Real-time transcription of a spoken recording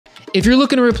If you're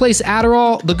looking to replace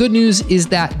Adderall, the good news is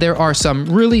that there are some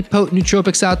really potent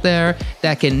nootropics out there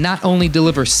that can not only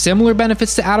deliver similar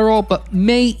benefits to Adderall, but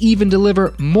may even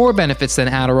deliver more benefits than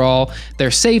Adderall. They're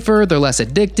safer, they're less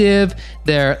addictive,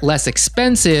 they're less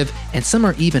expensive, and some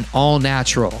are even all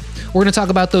natural. We're gonna talk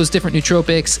about those different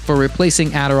nootropics for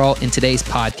replacing Adderall in today's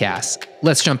podcast.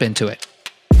 Let's jump into it.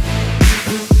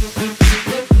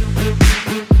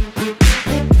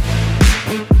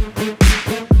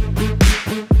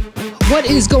 What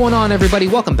is going on, everybody?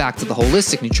 Welcome back to the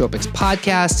Holistic Nootropics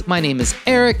podcast. My name is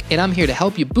Eric, and I'm here to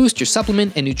help you boost your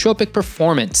supplement and nootropic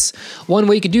performance. One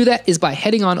way you can do that is by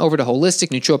heading on over to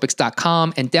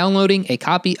holisticnootropics.com and downloading a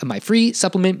copy of my free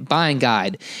supplement buying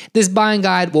guide. This buying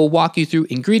guide will walk you through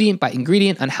ingredient by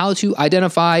ingredient on how to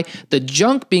identify the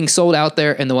junk being sold out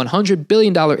there in the $100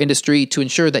 billion industry to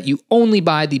ensure that you only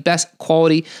buy the best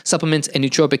quality supplements and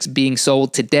nootropics being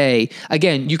sold today.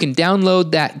 Again, you can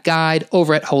download that guide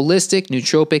over at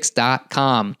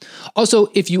holisticnootropics.com. Also,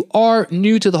 if you are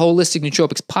new to the Holistic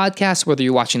Nootropics podcast, whether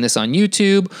you're watching this on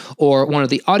YouTube or one of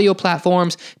the audio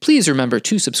platforms, please remember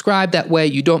to subscribe. That way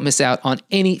you don't miss out on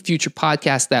any future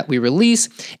podcasts that we release.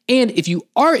 And if you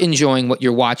are enjoying what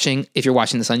you're watching, if you're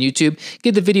watching this on YouTube,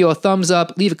 give the video a thumbs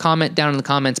up, leave a comment down in the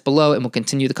comments below, and we'll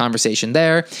continue the conversation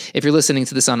there. If you're listening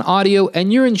to this on audio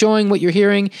and you're enjoying what you're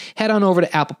hearing, head on over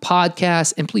to Apple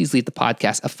Podcasts and please leave the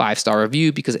podcast a 5-star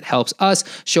review because it helps us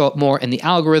show up more in the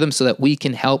algorithm so that we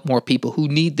can help more people who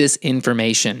need this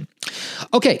information.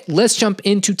 Okay, let's jump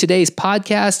into today's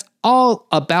podcast, all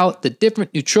about the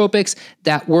different nootropics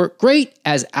that work great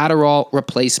as Adderall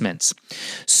replacements.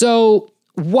 So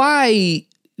why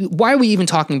are we even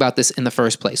talking about this in the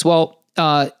first place? Well,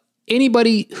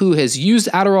 anybody who has used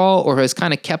Adderall or has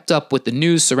kind of kept up with the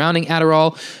news surrounding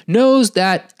Adderall knows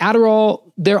that Adderall,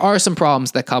 there are some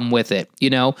problems that come with it.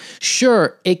 You know,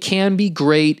 sure, it can be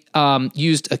great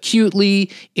used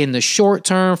acutely in the short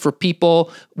term for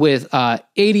people with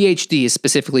ADHD is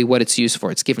specifically what it's used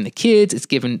for. It's given to kids, it's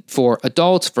given for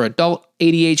adults, for adult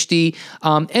ADHD,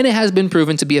 and it has been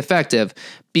proven to be effective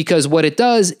because what it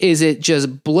does is it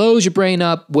just blows your brain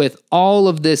up with all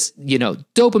of this,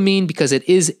 dopamine because it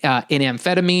is an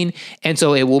amphetamine. And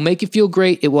so it will make you feel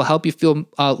great. It will help you feel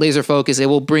laser focused. It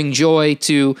will bring joy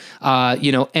to,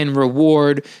 and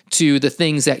reward to the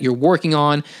things that you're working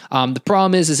on. The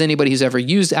problem is anybody who's ever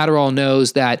used Adderall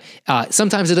knows that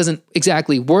sometimes it doesn't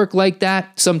exactly work like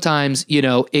that. Sometimes,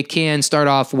 it can start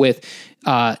off with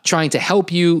trying to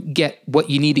help you get what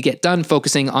you need to get done,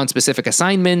 focusing on specific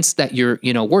assignments that you're,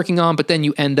 working on, but then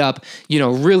you end up,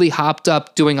 really hopped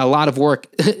up doing a lot of work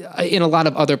in a lot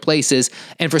of other places.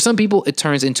 And for some people, it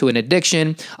turns into an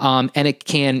addiction, and it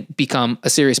can become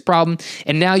a serious problem.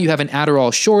 And now you have an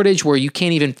Adderall shortage where you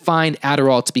can't even find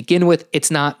Adderall to begin with. It's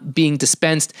not being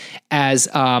dispensed as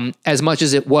much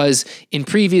as it was in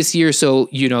previous years. So,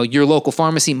 your local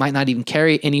pharmacy might not even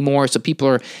carry it anymore. So people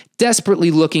are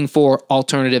desperately looking for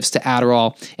alternatives to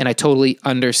Adderall, and I totally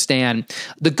understand.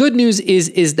 The good news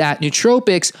is that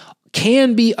nootropics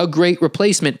can be a great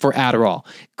replacement for Adderall.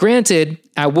 Granted,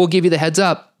 I will give you the heads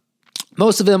up,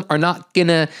 most of them are not going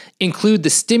to include the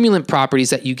stimulant properties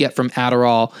that you get from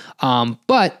Adderall,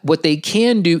 but what they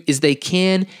can do is they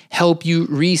can help you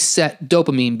reset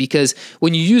dopamine because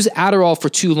when you use Adderall for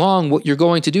too long, what you're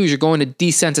going to do is you're going to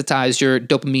desensitize your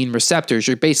dopamine receptors.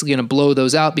 You're basically going to blow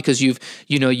those out because you've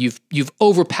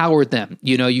overpowered them.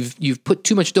 You've put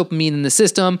too much dopamine in the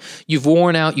system. You've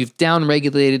worn out. You've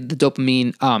downregulated the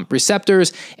dopamine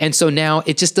receptors, and so now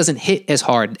it just doesn't hit as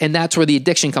hard. And that's where the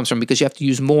addiction comes from because you have to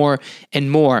use more and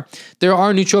more. There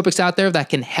are nootropics out there that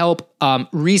can help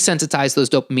resensitize those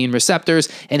dopamine receptors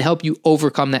and help you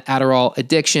overcome that Adderall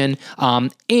addiction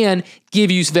and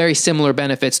give you very similar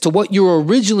benefits to what you were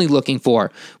originally looking for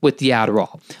with the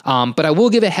Adderall. But I will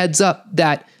give a heads up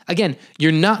that, again,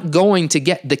 you're not going to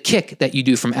get the kick that you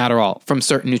do from Adderall from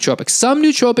certain nootropics. Some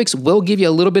nootropics will give you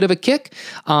a little bit of a kick.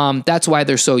 That's why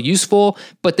they're so useful,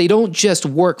 but they don't just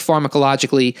work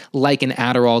pharmacologically like an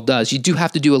Adderall does. You do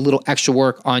have to do a little extra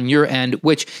work on your end,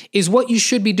 which is what you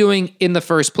should be doing in the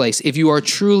first place if you are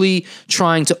truly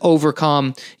trying to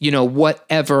overcome,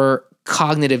 whatever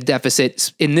cognitive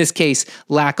deficits, in this case,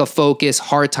 lack of focus,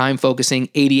 hard time focusing,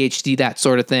 ADHD, that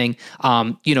sort of thing.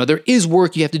 There is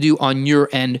work you have to do on your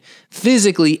end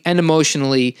physically and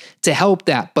emotionally to help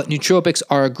that, but nootropics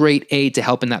are a great aid to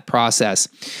help in that process.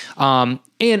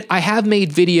 And I have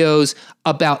made videos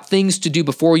about things to do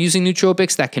before using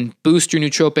nootropics that can boost your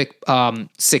nootropic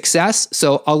success.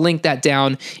 So I'll link that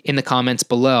down in the comments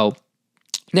below.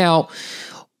 Now,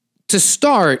 to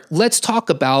start, let's talk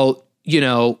about,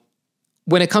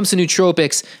 when it comes to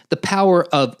nootropics, the power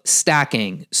of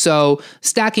stacking. So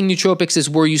stacking nootropics is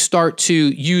where you start to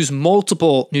use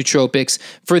multiple nootropics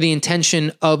for the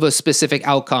intention of a specific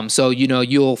outcome. So,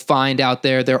 you'll find out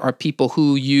there are people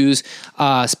who use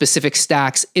specific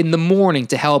stacks in the morning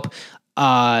to help,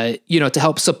 to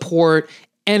help support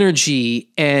energy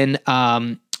and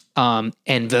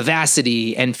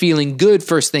vivacity and feeling good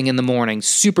first thing in the morning,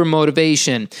 super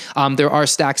motivation. There are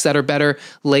stacks that are better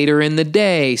later in the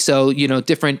day. So,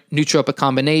 different nootropic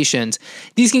combinations.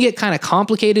 These can get kind of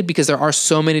complicated because there are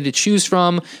so many to choose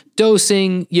from.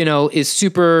 Dosing, is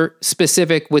super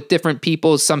specific with different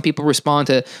people. Some people respond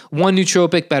to one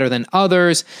nootropic better than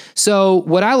others. So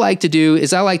what I like to do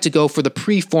is I like to go for the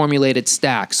pre-formulated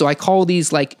stack. So I call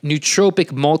these like nootropic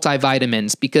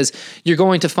multivitamins because you're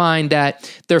going to find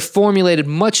that they're formulated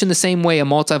much in the same way a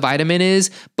multivitamin is,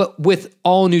 but with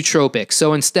all nootropics.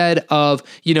 So instead of,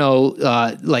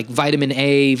 like vitamin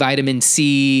A, vitamin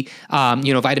C,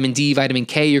 vitamin D, vitamin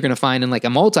K, you're going to find in like a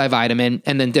multivitamin,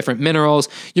 and then different minerals,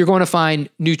 you're going to find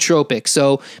nootropics.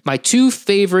 So my two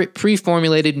favorite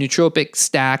pre-formulated nootropic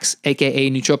stacks, aka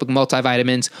nootropic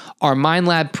multivitamins, are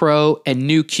MindLab Pro and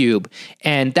NuCube.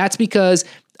 And that's because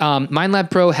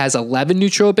MindLab Pro has 11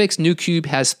 nootropics, NuCube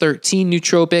has 13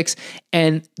 nootropics,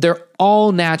 and they're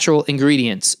all natural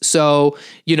ingredients. So,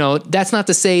 that's not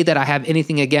to say that I have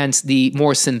anything against the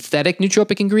more synthetic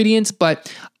nootropic ingredients,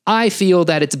 but I feel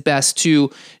that it's best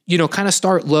to, kind of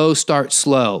start low, start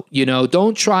slow.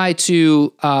 Don't try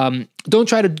to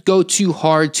go too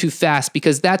hard, too fast,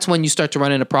 because that's when you start to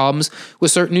run into problems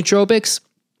with certain nootropics.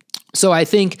 So I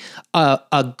think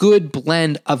a good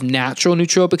blend of natural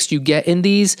nootropics you get in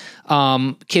these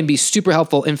can be super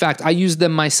helpful. In fact, I use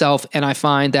them myself, and I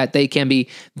find that they can be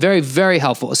very, very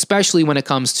helpful, especially when it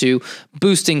comes to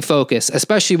boosting focus,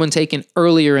 especially when taken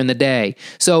earlier in the day.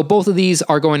 So both of these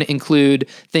are going to include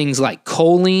things like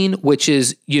choline, which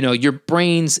is, your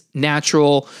brain's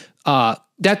natural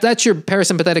that's your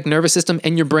parasympathetic nervous system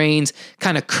and your brain's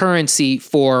kind of currency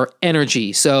for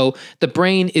energy. So the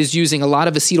brain is using a lot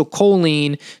of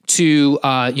acetylcholine to,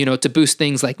 to boost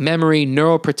things like memory,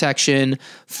 neuroprotection,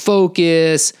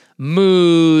 focus,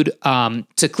 mood,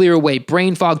 to clear away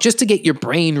brain fog, just to get your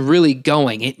brain really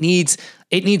going. It needs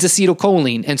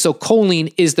acetylcholine. And so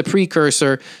choline is the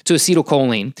precursor to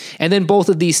acetylcholine. And then both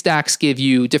of these stacks give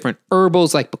you different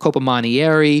herbals like Bacopa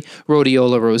monnieri,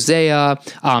 Rhodiola rosea.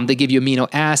 They give you amino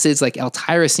acids like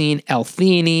L-tyrosine,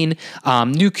 L-theanine.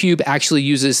 NuCube actually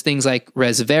uses things like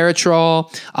resveratrol,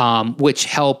 which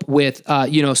help with,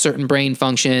 certain brain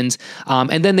functions.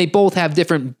 And then they both have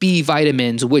different B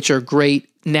vitamins, which are great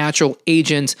natural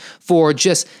agents for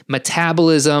just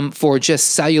metabolism, for just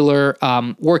cellular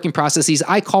working processes.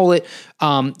 I call it,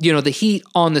 the heat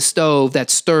on the stove that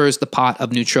stirs the pot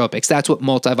of nootropics. That's what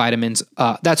multivitamins,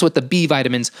 that's what the B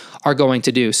vitamins are going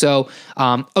to do. So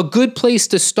a good place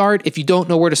to start, if you don't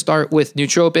know where to start with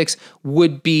nootropics,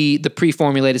 would be the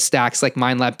pre-formulated stacks like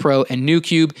MindLab Pro and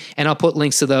NuCube, and I'll put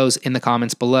links to those in the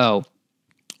comments below.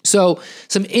 So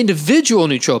some individual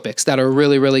nootropics that are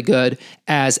really, really good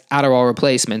as Adderall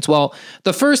replacements. Well,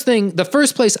 the first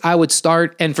place I would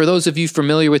start, and for those of you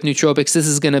familiar with nootropics, this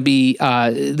is going to be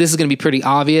pretty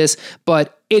obvious,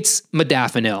 but it's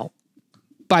Modafinil.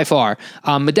 By far.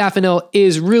 Modafinil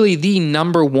is really the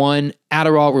number one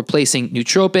Adderall replacing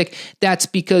nootropic. That's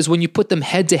because when you put them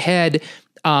head to head,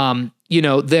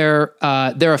 their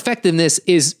effectiveness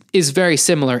is very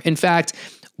similar. In fact,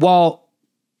 while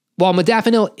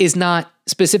Modafinil is not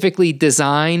specifically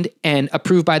designed and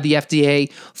approved by the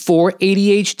FDA for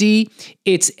ADHD,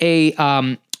 it's a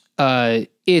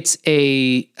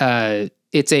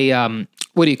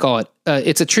what do you call it?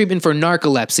 It's a treatment for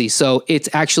narcolepsy. So it's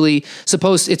actually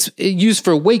it's used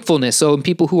for wakefulness. So in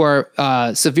people who are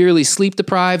severely sleep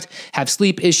deprived, have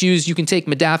sleep issues, you can take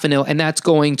Modafinil, and it's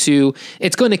going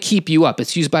to keep you up.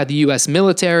 It's used by the US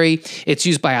military. It's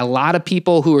used by a lot of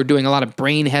people who are doing a lot of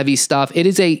brain heavy stuff. It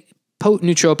is a potent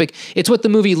nootropic. It's what the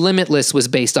movie Limitless was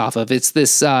based off of. It's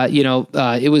this,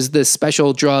 it was this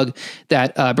special drug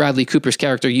that Bradley Cooper's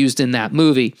character used in that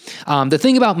movie. The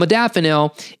thing about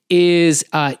Modafinil is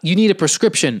you need a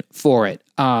prescription for it.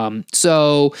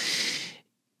 So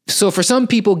for some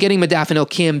people, getting Modafinil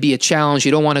can be a challenge.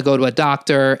 You don't want to go to a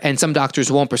doctor, and some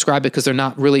doctors won't prescribe it because they're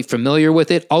not really familiar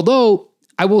with it. Although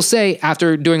I will say,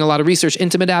 after doing a lot of research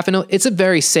into Modafinil, it's a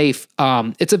very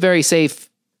safe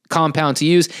compound to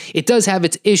use. It does have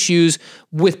its issues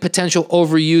with potential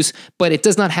overuse, but it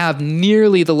does not have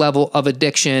nearly the level of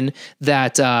addiction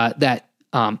that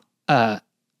Adderall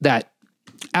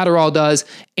does,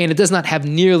 and it does not have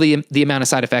nearly the amount of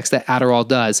side effects that Adderall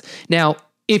does. Now,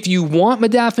 If you want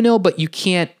modafinil, but you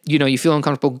can't, you feel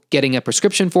uncomfortable getting a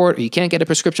prescription for it, or you can't get a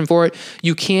prescription for it,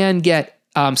 you can get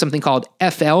something called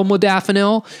FL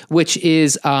modafinil, which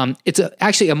is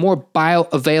actually a more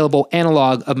bioavailable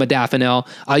analog of modafinil.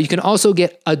 You can also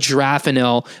get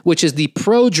adrafinil, which is the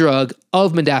prodrug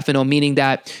of modafinil, meaning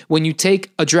that when you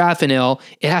take adrafinil,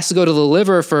 it has to go to the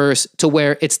liver first to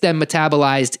where it's then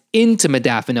metabolized into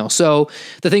modafinil. So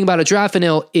the thing about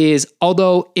adrafinil is,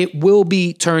 although it will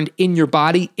be turned in your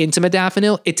body into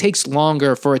modafinil, it takes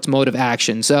longer for its mode of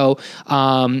action. So,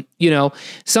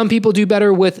 some people do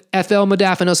better with FL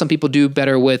modafinil, some people do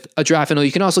better with adrafinil.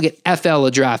 You can also get FL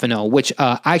adrafinil, which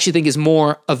I actually think is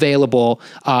more available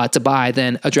to buy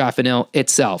than adrafinil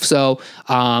itself. So,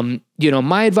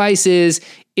 my advice is,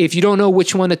 if you don't know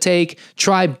which one to take,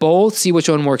 try both, see which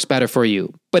one works better for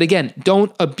you. But again,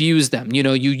 don't abuse them. You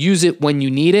use it when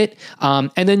you need it.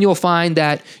 And then you'll find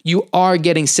that you are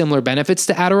getting similar benefits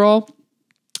to Adderall,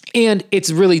 and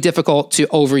it's really difficult to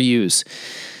overuse.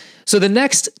 So the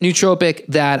next nootropic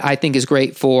that I think is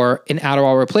great for an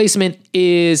Adderall replacement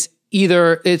is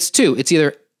it's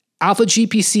either alpha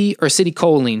GPC or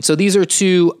Citicoline. So these are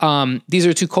two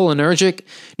cholinergic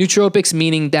nootropics,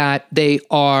 meaning that they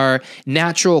are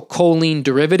natural choline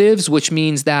derivatives, which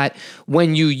means that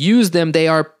when you use them, they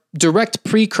are direct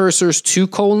precursors to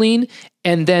choline,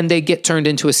 and then they get turned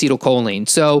into acetylcholine.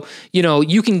 So,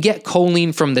 you can get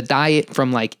choline from the diet,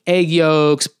 from like egg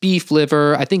yolks, beef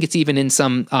liver. I think it's even in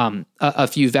some, a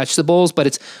few vegetables, but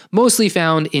it's mostly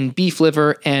found in beef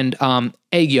liver and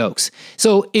egg yolks.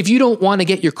 So if you don't want to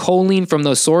get your choline from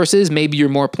those sources, maybe you're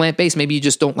more plant-based, maybe you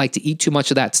just don't like to eat too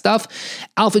much of that stuff,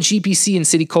 alpha GPC and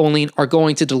Citicoline are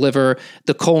going to deliver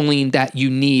the choline that you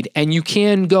need. And you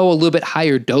can go a little bit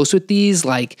higher dose with these,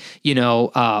 like,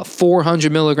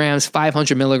 400 milligrams,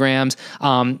 500 milligrams.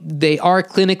 They are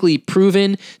clinically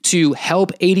proven to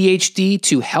help ADHD,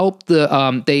 to help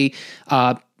they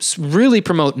really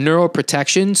promote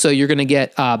neuroprotection. So you're going to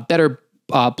get better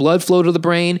blood flow to the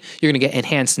brain. You're going to get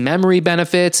enhanced memory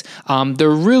benefits. They're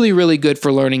really, really good for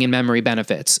learning and memory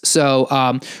benefits.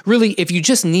 So really, if you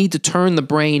just need to turn the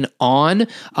brain on,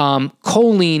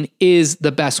 choline is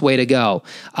the best way to go.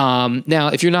 Now,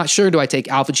 if you're not sure, do I take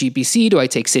alpha GPC? Do I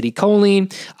take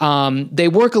Citicoline? They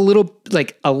work a little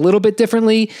bit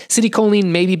differently. Citicoline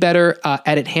may be better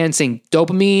at enhancing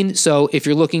dopamine. So if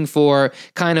you're looking for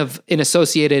kind of an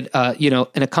associated,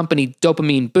 an accompanied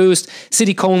dopamine boost,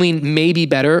 Citicoline may be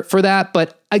better for that.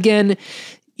 But again,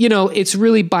 it's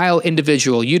really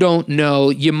bio-individual. You don't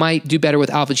know. You might do better with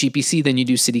alpha GPC than you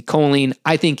do Citicoline.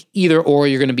 I think either or,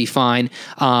 you're going to be fine.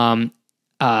 And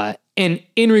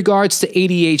in regards to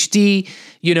ADHD,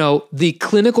 the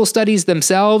clinical studies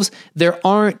themselves, there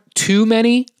aren't too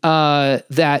many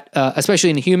that, especially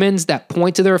in humans, that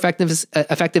point to their effectiveness at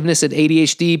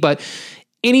ADHD. But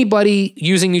anybody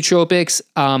using nootropics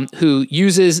who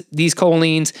uses these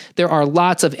cholines, there are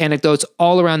lots of anecdotes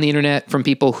all around the internet from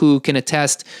people who can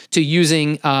attest to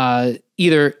using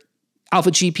either alpha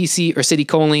GPC or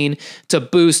Citicoline to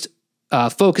boost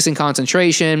focus and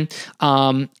concentration.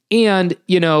 And,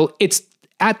 it's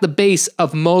at the base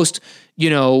of most,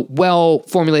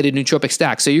 well-formulated nootropic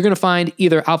stacks. So you're going to find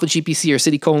either alpha GPC or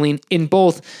Citicoline in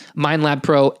both MindLab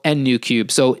Pro and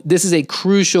NuCube. So this is a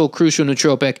crucial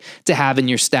nootropic to have in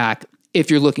your stack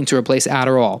if you're looking to replace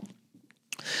Adderall.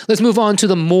 Let's move on to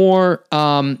the more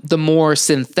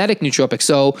synthetic nootropics.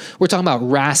 So we're talking about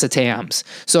Racetams.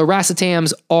 So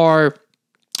Racetams are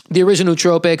the original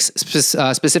nootropics,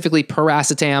 specifically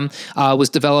piracetam, was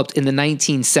developed in the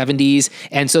 1970s,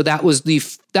 and so that was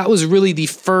really the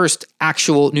first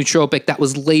actual nootropic that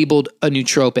was labeled a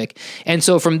nootropic. And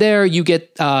so from there, you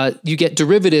get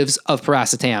derivatives of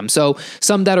piracetam. So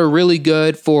some that are really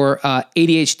good for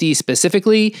ADHD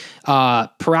specifically.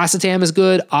 Piracetam is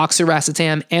good.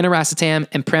 Oxiracetam, aniracetam,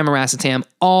 and pramiracetam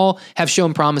all have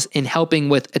shown promise in helping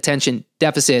with attention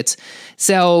deficits.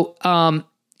 So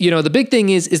the big thing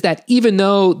is that even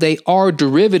though they are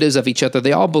derivatives of each other,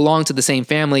 they all belong to the same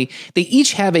family, they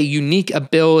each have a unique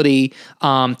ability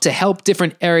to help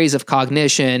different areas of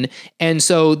cognition. And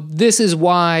so this is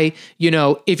why,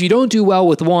 if you don't do well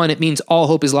with one, it means all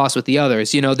hope is lost with the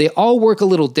others. They all work a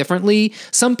little differently.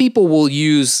 Some people will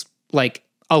use like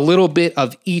a little bit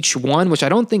of each one, which I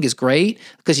don't think is great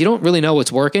because you don't really know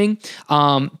what's working.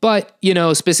 But,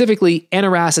 specifically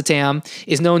aniracetam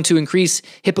is known to increase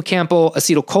hippocampal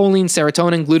acetylcholine,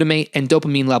 serotonin, glutamate, and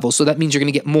dopamine levels. So that means you're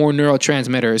going to get more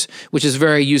neurotransmitters, which is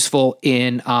very useful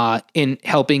in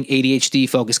helping ADHD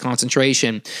focus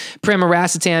concentration.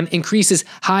 Pramiracetam increases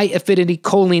high affinity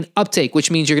choline uptake,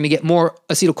 which means you're going to get more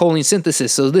acetylcholine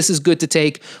synthesis. So this is good to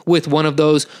take with one of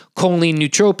those choline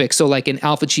nootropics. So like an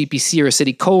alpha GPC or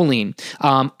Citicoline. choline.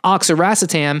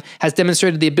 Oxiracetam has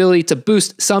demonstrated the ability to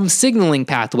boost some signaling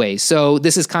pathways. So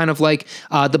this is kind of like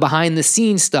the behind the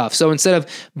scenes stuff. So instead of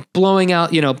blowing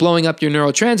up your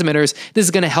neurotransmitters, this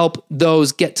is going to help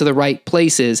those get to the right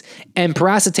places. And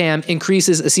piracetam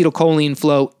increases acetylcholine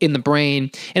flow in the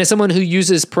brain. And as someone who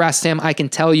uses piracetam, I can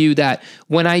tell you that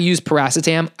when I use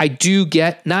piracetam, I do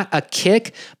get not a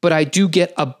kick, but I do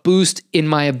get a boost in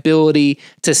my ability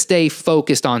to stay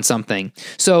focused on something.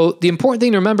 So the important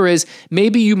thing to remember is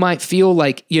maybe you might feel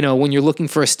like, when you're looking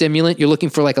for a stimulant, you're looking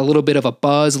for like a little bit of a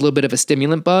buzz, a little bit of a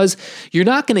stimulant buzz. You're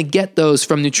not going to get those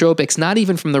from nootropics, not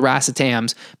even from the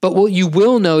racetams. But what you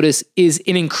will notice is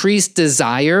an increased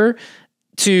desire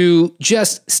to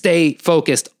just stay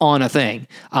focused on a thing,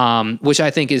 which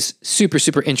I think is super,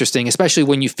 super interesting, especially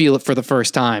when you feel it for the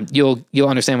first time. You'll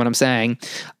understand what I'm saying.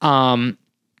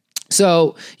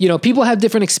 So, people have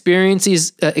different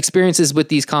experiences with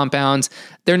these compounds.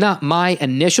 They're not my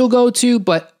initial go-to,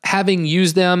 but having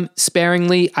used them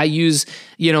sparingly, I use,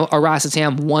 a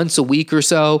racetam once a week or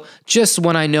so, just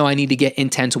when I know I need to get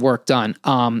intense work done.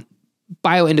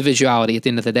 Bioindividuality at the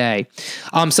end of the day.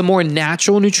 Some more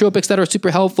natural nootropics that are super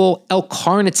helpful.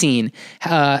 L-Carnitine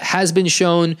has been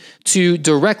shown to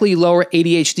directly lower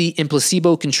ADHD in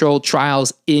placebo-controlled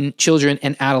trials in children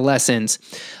and adolescents.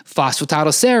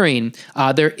 Phosphatidylserine.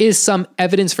 There is some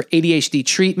evidence for ADHD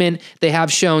treatment. They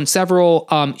have shown several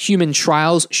human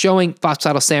trials showing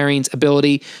phosphatidylserine's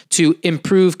ability to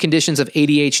improve conditions of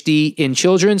ADHD in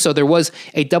children. So there was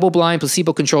a double-blind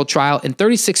placebo-controlled trial in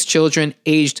 36 children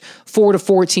aged 4 to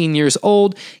 14 years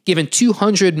old, given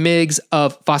 200 mg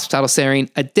of phosphatidylserine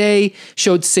a day,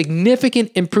 showed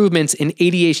significant improvements in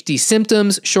ADHD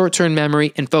symptoms, short-term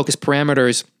memory, and focus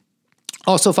parameters.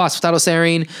 Also,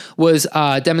 phosphatidylserine was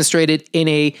demonstrated in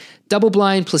a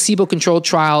double-blind placebo-controlled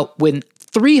trial with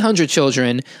 300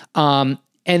 children, and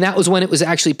that was when it was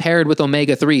actually paired with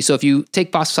omega-3. So if you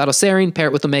take phosphatidylserine, pair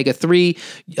it with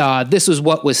omega-3, this was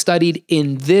what was studied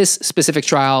in this specific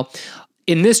trial.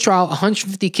 In this trial,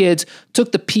 150 kids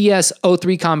took the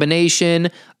PS-O3 combination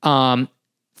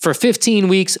for 15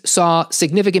 weeks, saw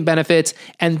significant benefits,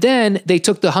 and then they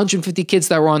took the 150 kids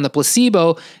that were on the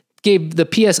placebo, gave the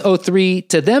PS-O3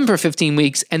 to them for 15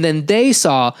 weeks, and then they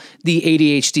saw the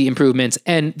ADHD improvements.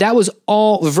 And that was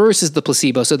all versus the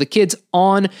placebo. So the kids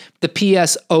on the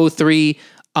PS-O3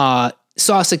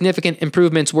 saw significant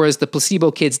improvements, whereas the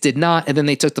placebo kids did not. And then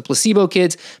they took the placebo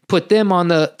kids, put them on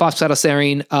the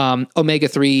phosphatidylserine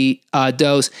omega-3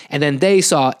 dose, and then they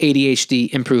saw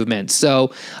ADHD improvements.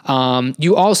 So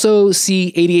you also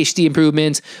see ADHD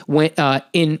improvements when,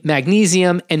 in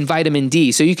magnesium and vitamin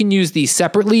D. So you can use these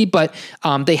separately, but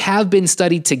they have been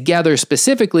studied together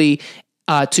specifically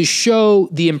to show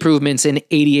the improvements in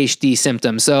ADHD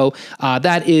symptoms. So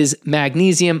that is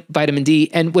magnesium, vitamin D.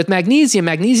 And with magnesium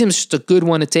is just a good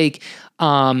one to take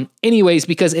anyways,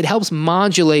 because it helps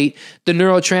modulate the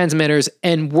neurotransmitters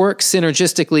and work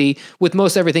synergistically with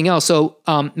most everything else. So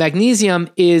magnesium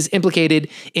is implicated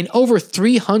in over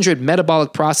 300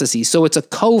 metabolic processes. So it's a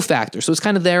cofactor. So it's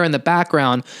kind of there in the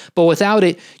background, but without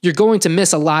it, you're going to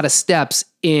miss a lot of steps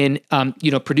in,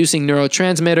 producing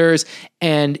neurotransmitters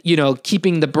and,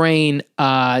 keeping the brain,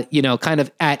 kind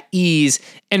of at ease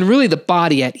and really the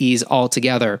body at ease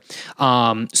altogether.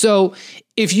 So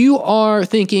if you are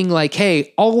thinking like,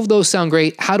 hey, all of those sound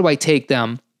great, how do I take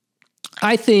them?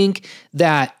 I think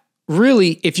that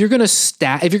really, if you're going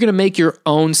to make your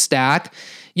own stack,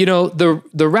 the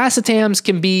racetams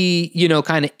can be,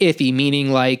 kind of iffy,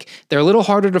 meaning like they're a little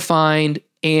harder to find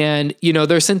and,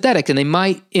 they're synthetic and they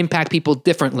might impact people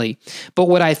differently. But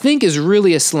what I think is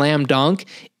really a slam dunk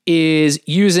is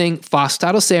using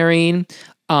phosphatidylserine,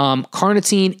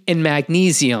 carnitine, and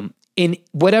magnesium in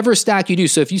whatever stack you do.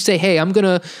 So if you say, hey, I'm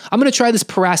gonna try this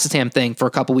piracetam thing for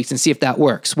a couple weeks and see if that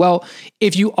works. Well,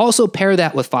 if you also pair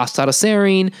that with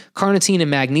phosphatidylserine, carnitine, and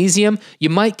magnesium, you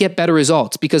might get better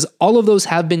results because all of those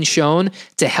have been shown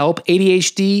to help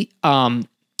ADHD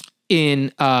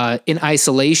in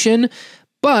isolation.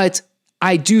 But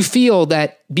I do feel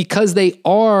that because they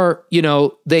are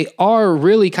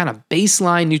really kind of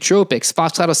baseline nootropics.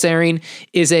 Phosphatidylserine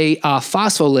is a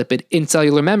phospholipid in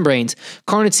cellular membranes.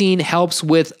 Carnitine helps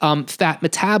with fat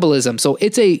metabolism, so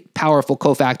it's a powerful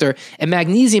cofactor. And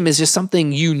magnesium is just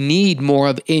something you need more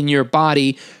of in your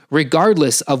body,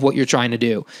 regardless of what you're trying to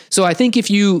do. So I think if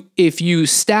you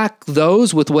stack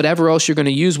those with whatever else you're going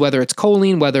to use, whether it's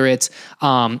choline, whether it's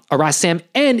a racetam,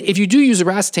 and if you do use a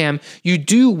racetam, you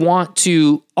do want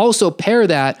to also pair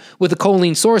that with a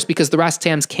choline source because the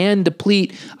Racetams can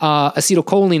deplete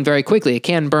acetylcholine very quickly. It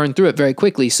can burn through it very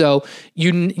quickly. So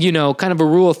you know, kind of a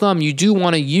rule of thumb, you do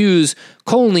want to use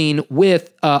choline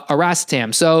with a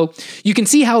Racetam. So you can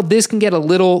see how this can get a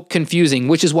little confusing,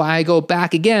 which is why I go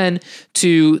back again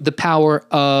to the power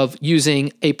of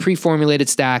using a pre-formulated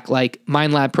stack like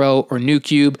MindLab Pro or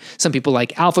NuCube. Some people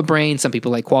like Alpha Brain, some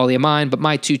people like Quality of Mind, but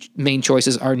my two main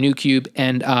choices are NuCube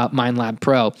and MindLab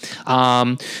Pro.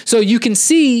 So you can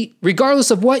see,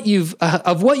 regardless of what you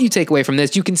take away from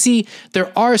this, you can see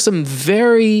there are some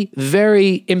very,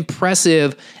 very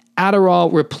impressive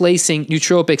Adderall replacing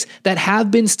nootropics that have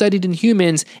been studied in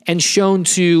humans and shown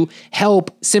to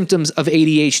help symptoms of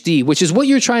ADHD, which is what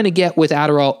you're trying to get with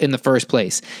Adderall in the first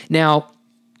place. Now,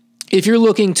 if you're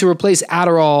looking to replace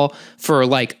Adderall for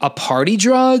like a party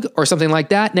drug or something like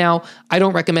that, now I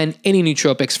don't recommend any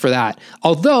nootropics for that.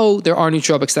 Although there are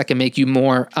nootropics that can make you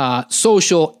more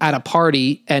social at a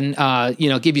party and you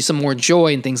know, give you some more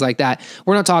joy and things like that.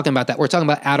 We're not talking about that. We're talking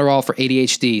about Adderall for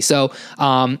ADHD. So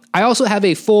I also have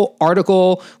a full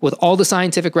article with all the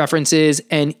scientific references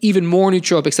and even more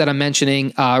nootropics that I'm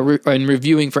mentioning and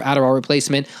reviewing for Adderall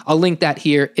replacement. I'll link that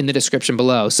here in the description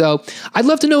below. So I'd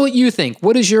love to know what you think.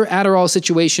 What is your Adderall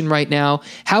situation right now?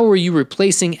 How are you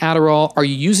replacing Adderall? Are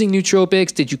you using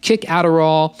nootropics? Did you kick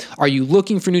Adderall? Are you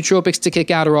looking for nootropics to kick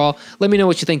Adderall? Let me know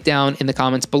what you think down in the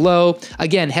comments below.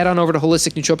 Again, head on over to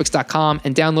holisticnootropics.com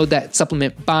and download that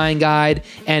supplement buying guide.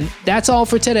 And that's all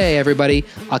for today, everybody.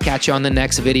 I'll catch you on the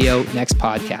next video, next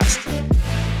podcast.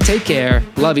 Take care.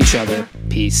 Love each other.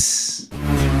 Peace.